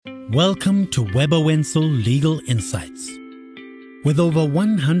Welcome to Webber Wentzel Legal Insights. With over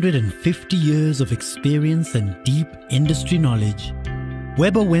 150 years of experience and deep industry knowledge,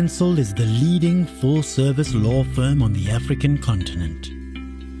 Webber Wentzel is the leading full-service law firm on the African continent.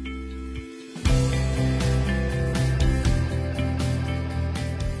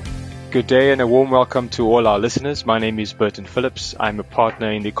 Good day and a warm welcome to all our listeners. My name is Burton Phillips. I'm a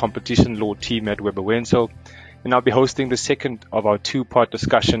partner in the competition law team at Webber Wentzel, and I'll be hosting the second of our two-part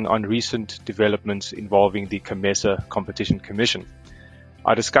discussion on recent developments involving the COMESA Competition Commission.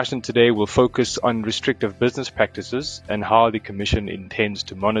 Our discussion today will focus on restrictive business practices and how the Commission intends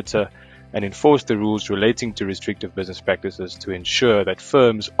to monitor and enforce the rules relating to restrictive business practices to ensure that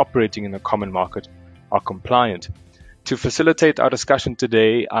firms operating in the common market are compliant. To facilitate our discussion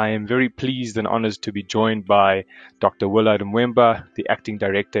today, I am very pleased and honored to be joined by Dr. Willard Mwemba, the Acting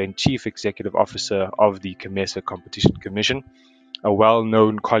Director and Chief Executive Officer of the COMESA Competition Commission, a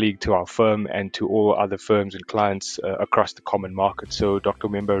well-known colleague to our firm and to all other firms and clients across the common market. So, Dr.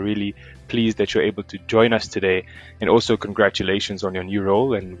 Mwemba, really pleased that you're able to join us today, and also congratulations on your new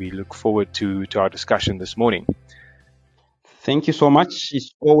role, and we look forward to our discussion this morning. Thank you so much.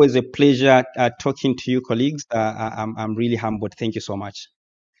 It's always a pleasure talking to you, colleagues. I'm really humbled. Thank you so much.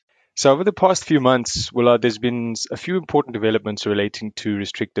 So over the past few months, Willard, there's been a few important developments relating to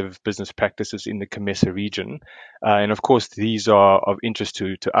restrictive business practices in the COMESA region. And of course, these are of interest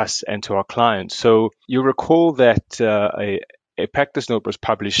to us and to our clients. So you recall that a practice note was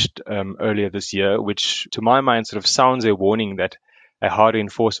published earlier this year, which to my mind sort of sounds a warning that a harder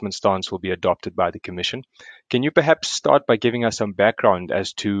enforcement stance will be adopted by the Commission. Can you perhaps start by giving us some background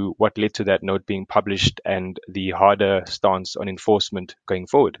as to what led to that note being published and the harder stance on enforcement going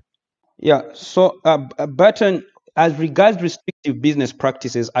forward? Yeah, so Burton, as regards restrictive business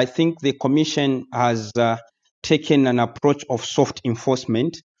practices, I think the Commission has taken an approach of soft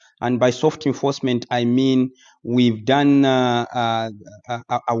enforcement. And by soft enforcement, I mean we've done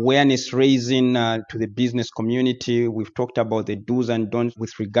awareness raising to the business community. We've talked about the do's and don'ts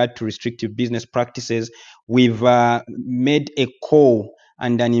with regard to restrictive business practices. We've made a call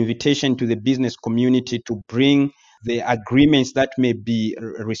and an invitation to the business community to bring the agreements that may be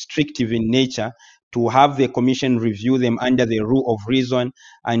restrictive in nature, to have the Commission review them under the rule of reason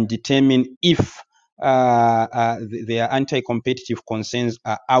and determine if their anti-competitive concerns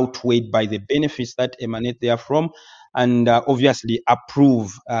are outweighed by the benefits that emanate therefrom, and obviously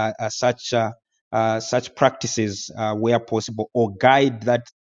approve such practices where possible, or guide that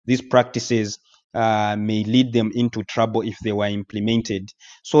these practices may lead them into trouble if they were implemented.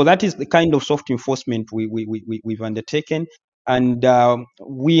 So that is the kind of soft enforcement we've undertaken. And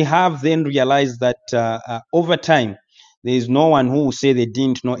we have then realized that over time, there is no one who will say they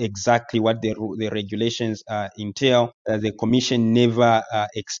didn't know exactly what the regulations entail. The Commission never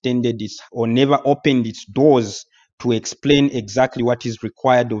extended its or never opened its doors to explain exactly what is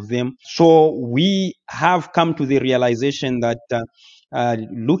required of them. So we have come to the realization that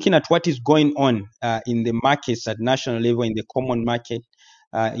looking at what is going on in the markets at national level, in the common market,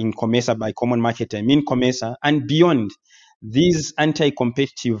 in COMESA, by common market I mean COMESA, and beyond, these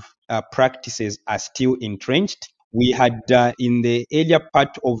anti-competitive practices are still entrenched. We had in the earlier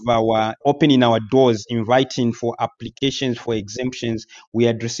part of our opening our doors, inviting for applications for exemptions, we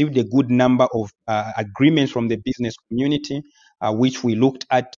had received a good number of agreements from the business community, which we looked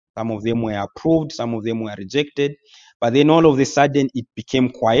at. Some of them were approved, some of them were rejected. But then all of a sudden it became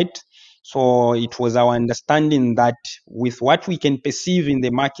quiet. So it was our understanding that with what we can perceive in the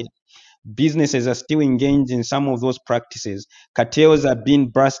market, businesses are still engaged in some of those practices. Cartels are being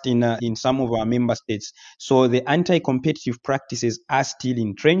burst in some of our member states. So the anti-competitive practices are still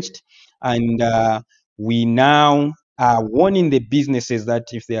entrenched, and we now are warning the businesses that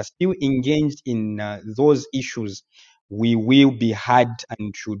if they are still engaged in those issues, we will be hard,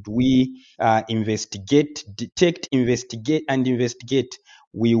 and should we investigate, detect, investigate,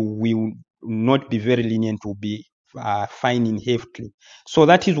 we will not be very lenient, will be fining heavily. So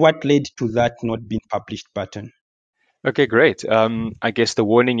that is what led to that not being published, Burton. Okay, great. I guess the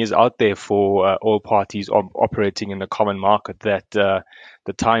warning is out there for all parties operating in the common market that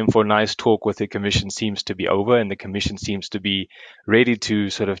the time for nice talk with the Commission seems to be over, and the Commission seems to be ready to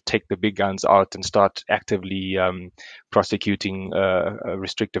sort of take the big guns out and start actively prosecuting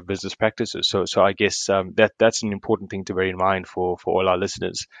restrictive business practices. So I guess that's an important thing to bear in mind for all our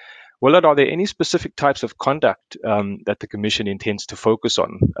listeners. Willard, are there any specific types of conduct that the Commission intends to focus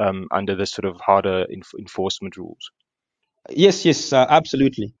on under this sort of harder enforcement rules? Yes,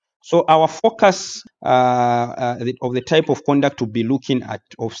 absolutely. So our focus of the type of conduct to be looking at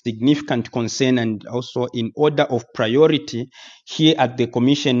of significant concern and also in order of priority here at the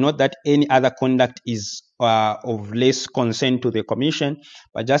Commission, not that any other conduct is of less concern to the Commission,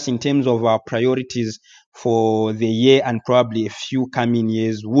 but just in terms of our priorities for the year and probably a few coming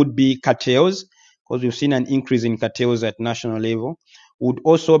years would be cartels, because we've seen an increase in cartels at national level, would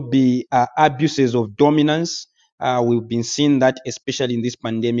also be abuses of dominance. We've been seeing that especially in this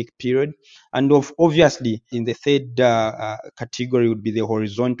pandemic period. And obviously, in the third category would be the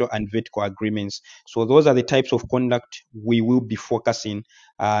horizontal and vertical agreements. So those are the types of conduct we will be focusing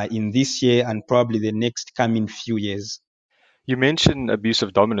in this year and probably the next coming few years. You mentioned abuse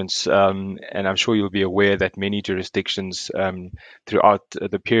of dominance, and I'm sure you'll be aware that many jurisdictions throughout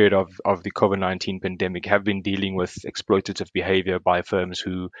the period of the COVID-19 pandemic have been dealing with exploitative behavior by firms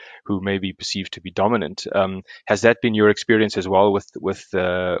who may be perceived to be dominant. Has that been your experience as well with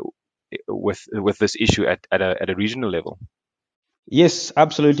this issue at a regional level? Yes,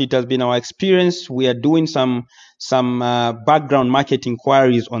 absolutely. It has been our experience. We are doing some background market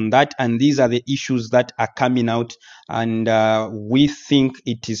inquiries on that, and these are the issues that are coming out. And we think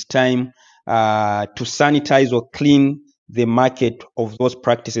it is time to sanitize or clean the market of those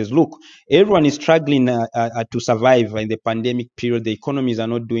practices. Look, everyone is struggling to survive in the pandemic period. The economies are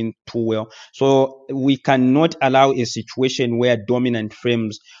not doing too well. So we cannot allow a situation where dominant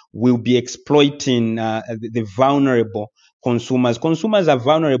firms will be exploiting the vulnerable consumers. Consumers are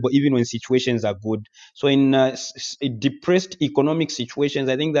vulnerable even when situations are good. So in depressed economic situations,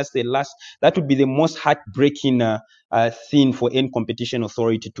 I think that would be the most heartbreaking thing for any competition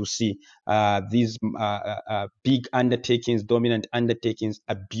authority to see. These big undertakings, dominant undertakings,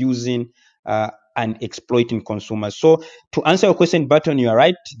 abusing and exploiting consumers. So to answer your question, Burton, you are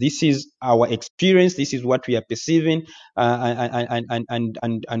right. This is our experience. This is what we are perceiving and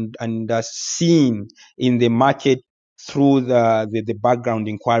seeing in the market through the background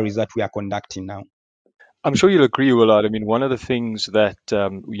inquiries that we are conducting now. I'm sure you'll agree, Willard. I mean, one of the things that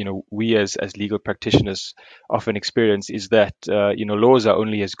we as legal practitioners often experience is that laws are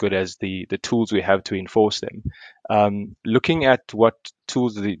only as good as the tools we have to enforce them. Looking at what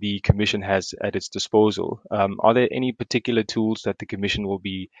tools the Commission has at its disposal, are there any particular tools that the Commission will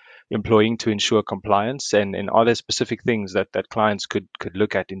be employing to ensure compliance? And are there specific things that clients could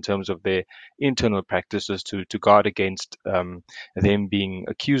look at in terms of their internal practices to guard against them being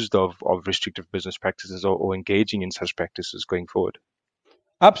accused of restrictive business practices or engaging in such practices going forward?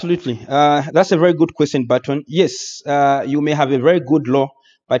 Absolutely. That's a very good question, Burton. Yes, you may have a very good law,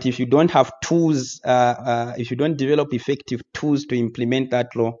 but if you don't have tools, if you don't develop effective tools to implement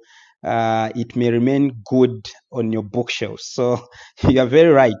that law, it may remain good on your bookshelves. So you are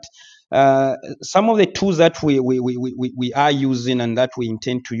very right. Some of the tools that we are using and that we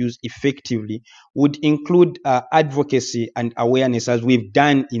intend to use effectively would include advocacy and awareness, as we've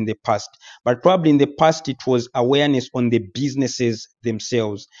done in the past. But probably in the past, it was awareness on the businesses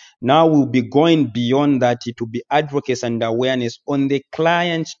themselves. Now we'll be going beyond that. It will be advocacy and awareness on the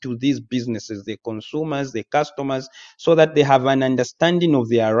clients to these businesses, the consumers, the customers, so that they have an understanding of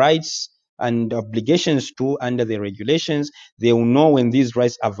their rights and obligations to under the regulations. They will know when these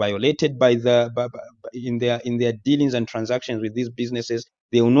rights are violated in their dealings and transactions with these businesses.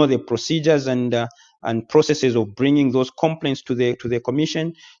 They will know the procedures and processes of bringing those complaints to the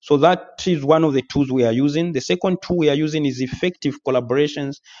Commission. So that is one of the tools we are using. The second tool we are using is effective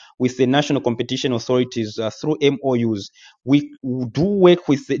collaborations with the national competition authorities through MOUs. We do work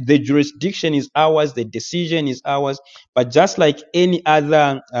with the jurisdiction is ours, the decision is ours, but just like any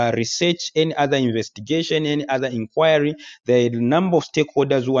other research, any other investigation, any other inquiry, there are a number of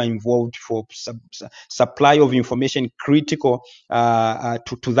stakeholders who are involved for supply of information critical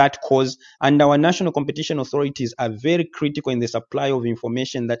to that cause. And our national competition authorities are very critical in the supply of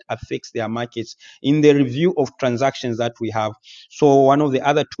information that affects their markets in the review of transactions that we have. So one of the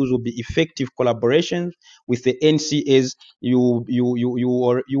other tools will be effective collaboration with the NCAs. You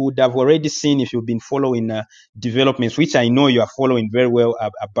would have already seen, if you've been following developments, which I know you are following very well,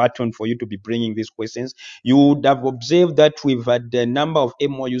 a button for you to be bringing these questions. You would have observed that we've had a number of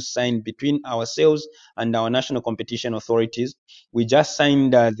MOUs signed between ourselves and our national competition authorities. We just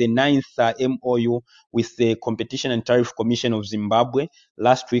signed the 9th MOU with the Competition and Tariff Commission of Zimbabwe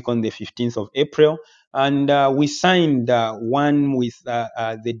last week on the 15th of April. and we signed one with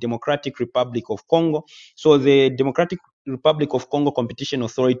the Democratic Republic of Congo. So the Democratic Republic of Congo Competition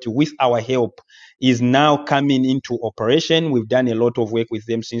Authority, with our help, is now coming into operation. We've done a lot of work with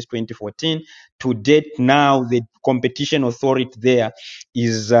them since 2014. To date, now the competition authority there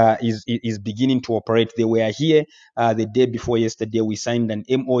is beginning to operate. They were here the day before yesterday. We signed an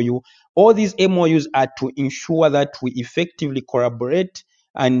MOU. All these MOUs are to ensure that we effectively collaborate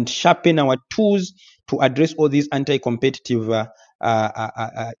and sharpen our tools to address all these anti-competitive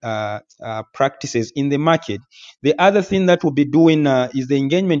practices in the market. The other thing that we'll be doing is the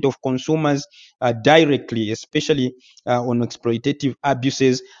engagement of consumers directly, especially on exploitative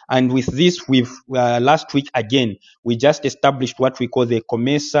abuses. And with this, we've last week again, we just established what we call the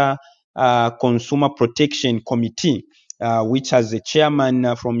COMESA Consumer Protection Committee, which has a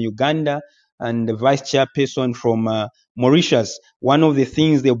chairman from Uganda and the vice chairperson from Mauritius. One of the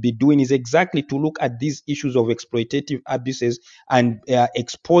things they'll be doing is exactly to look at these issues of exploitative abuses and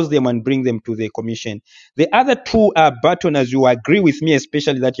expose them and bring them to the commission. The other two, Burton, as you agree with me,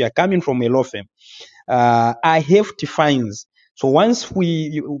 especially that you are coming from a law firm, are hefty fines. So once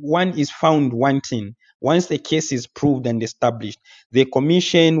one is found wanting, once the case is proved and established, the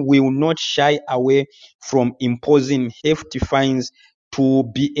commission will not shy away from imposing hefty fines to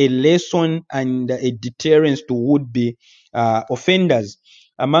be a lesson and a deterrence to would-be offenders.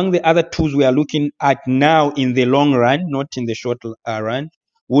 Among the other tools we are looking at now in the long run, not in the short run,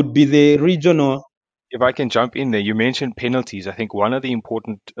 would be the regional. If I can jump in there, you mentioned penalties. I think one of the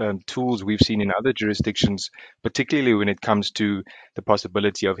important tools we've seen in other jurisdictions, particularly when it comes to the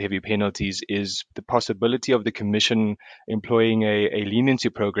possibility of heavy penalties, is the possibility of the Commission employing a leniency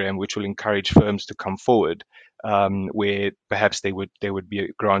program, which will encourage firms to come forward, where perhaps they would be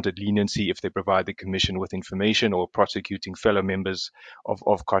granted leniency if they provide the Commission with information or prosecuting fellow members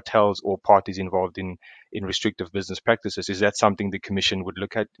of cartels or parties involved in restrictive business practices. Is that something the Commission would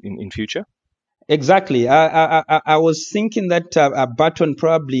look at in future? Exactly. I was thinking that Burton,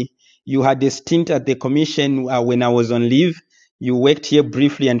 probably you had a stint at the commission when I was on leave. You worked here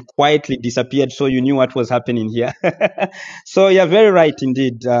briefly and quietly disappeared, so you knew what was happening here. So you're very right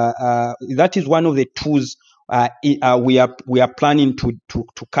indeed. That is one of the tools we are planning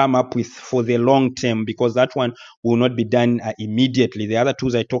to come up with for the long term, because that one will not be done immediately. The other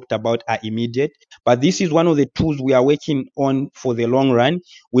tools I talked about are immediate, but this is one of the tools we are working on for the long run.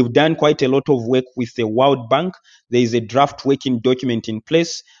 We've done quite a lot of work with the World Bank. There is a draft working document in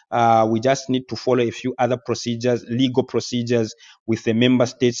place. We just need to follow a few other procedures, legal procedures with the member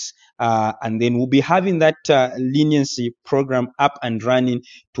states, and then we'll be having that leniency program up and running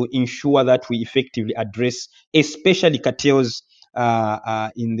to ensure that we effectively address, especially cartels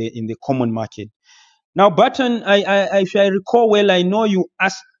in the common market. Now, Burton, if I recall well, I know you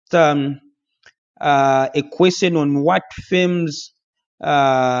asked a question on what firms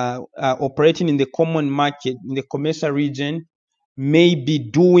operating in the common market, in the COMESA region, may be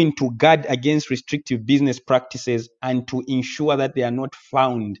doing to guard against restrictive business practices and to ensure that they are not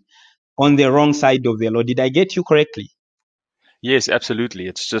found on the wrong side of the law. Did I get you correctly? Yes, absolutely.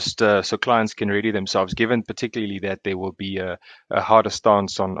 It's just so clients can ready themselves, given particularly that there will be a harder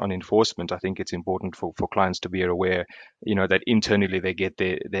stance on enforcement. I think it's important for clients to be aware, that internally they get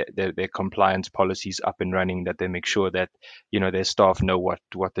their compliance policies up and running, that they make sure that, their staff know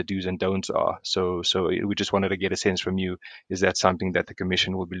what the do's and don'ts are. So we just wanted to get a sense from you, is that something that the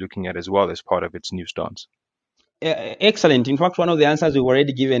Commission will be looking at as well as part of its new stance? Excellent. In fact, one of the answers we've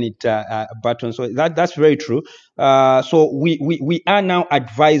already given it, Burton. So that's very true. So we are now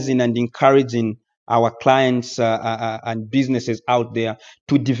advising and encouraging our clients and businesses out there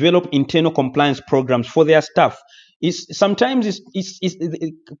to develop internal compliance programs for their staff. Sometimes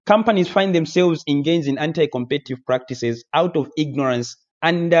companies find themselves engaged in anti-competitive practices out of ignorance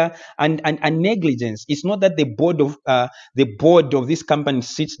and negligence. It's not that the board of this company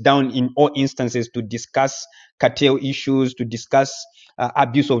sits down in all instances to discuss cartel issues, to discuss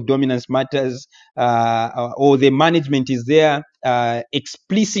abuse of dominance matters, or the management is there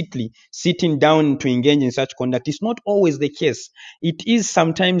explicitly sitting down to engage in such conduct. It's not always the case. It is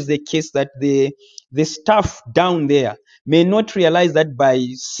sometimes the case that the staff down there may not realize that by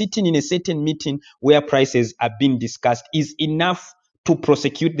sitting in a certain meeting where prices are being discussed is enough to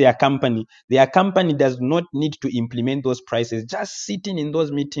prosecute their company. Their company does not need to implement those prices. Just sitting in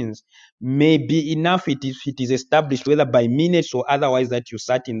those meetings may be enough if it is established, whether by minutes or otherwise, that you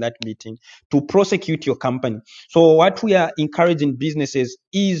sat in that meeting to prosecute your company. So what we are encouraging businesses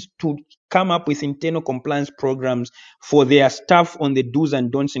is to come up with internal compliance programs for their staff on the do's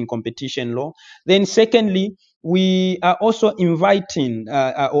and don'ts in competition law. Then secondly, we are also inviting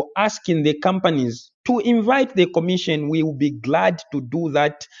or asking the companies to invite the commission. We will be glad to do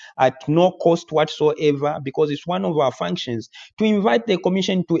that at no cost whatsoever, because it's one of our functions to invite the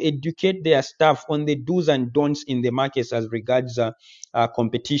commission to educate their staff on the do's and don'ts in the markets as regards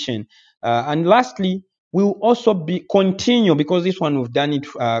competition. And lastly, we will also continue, because this one we've done it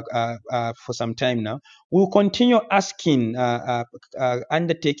for some time now. We'll continue asking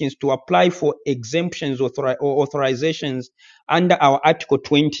undertakings to apply for exemptions or authorizations under our Article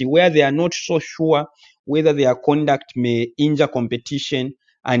 20, where they are not so sure whether their conduct may injure competition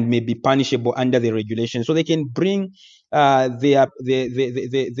and may be punishable under the regulation. So they can bring their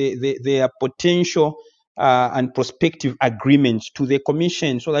potential and prospective agreements to the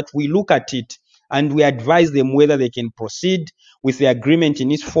commission, so that we look at it and we advise them whether they can proceed with the agreement in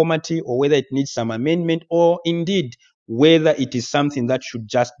its formality, or whether it needs some amendment, or indeed whether it is something that should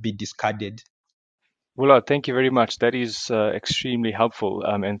just be discarded. Willard, thank you very much. That is extremely helpful,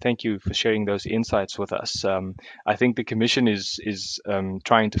 and thank you for sharing those insights with us. I think the Commission is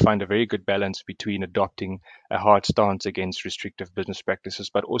trying to find a very good balance between adopting a hard stance against restrictive business practices,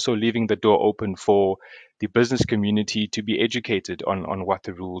 but also leaving the door open for the business community to be educated on what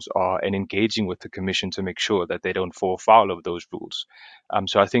the rules are, and engaging with the Commission to make sure that they don't fall foul of those rules.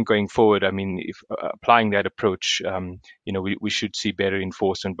 So I think going forward, I mean, if applying that approach, we should see better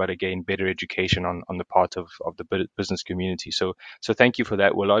enforcement, but again, better education on the part of the business community. So thank you for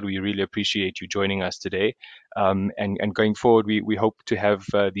that, Willard. We really appreciate you joining us today. And going forward, we hope to have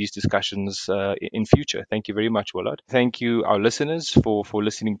these discussions in future. Thank you very much, Willard. Thank you, our listeners, for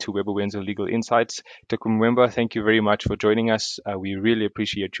listening to Webber Wentzel Legal Insights. Dr. Mwemba, thank you very much for joining us. We really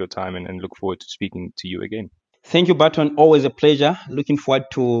appreciate your time and look forward to speaking to you again. Thank you, Burton. Always a pleasure. Looking forward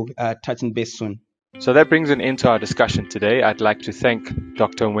to touching base soon. So that brings an end to our discussion today. I'd like to thank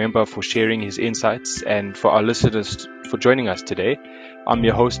Dr. Mwemba for sharing his insights, and for our listeners for joining us today. I'm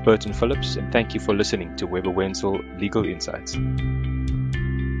your host, Burton Phillips, and thank you for listening to Webber Wentzel Legal Insights.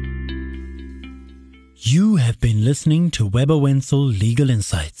 You have been listening to Webber Wentzel Legal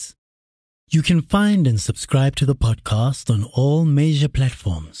Insights. You can find and subscribe to the podcast on all major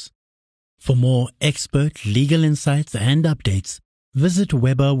platforms. For more expert legal insights and updates, visit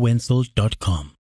webberwentzel.com.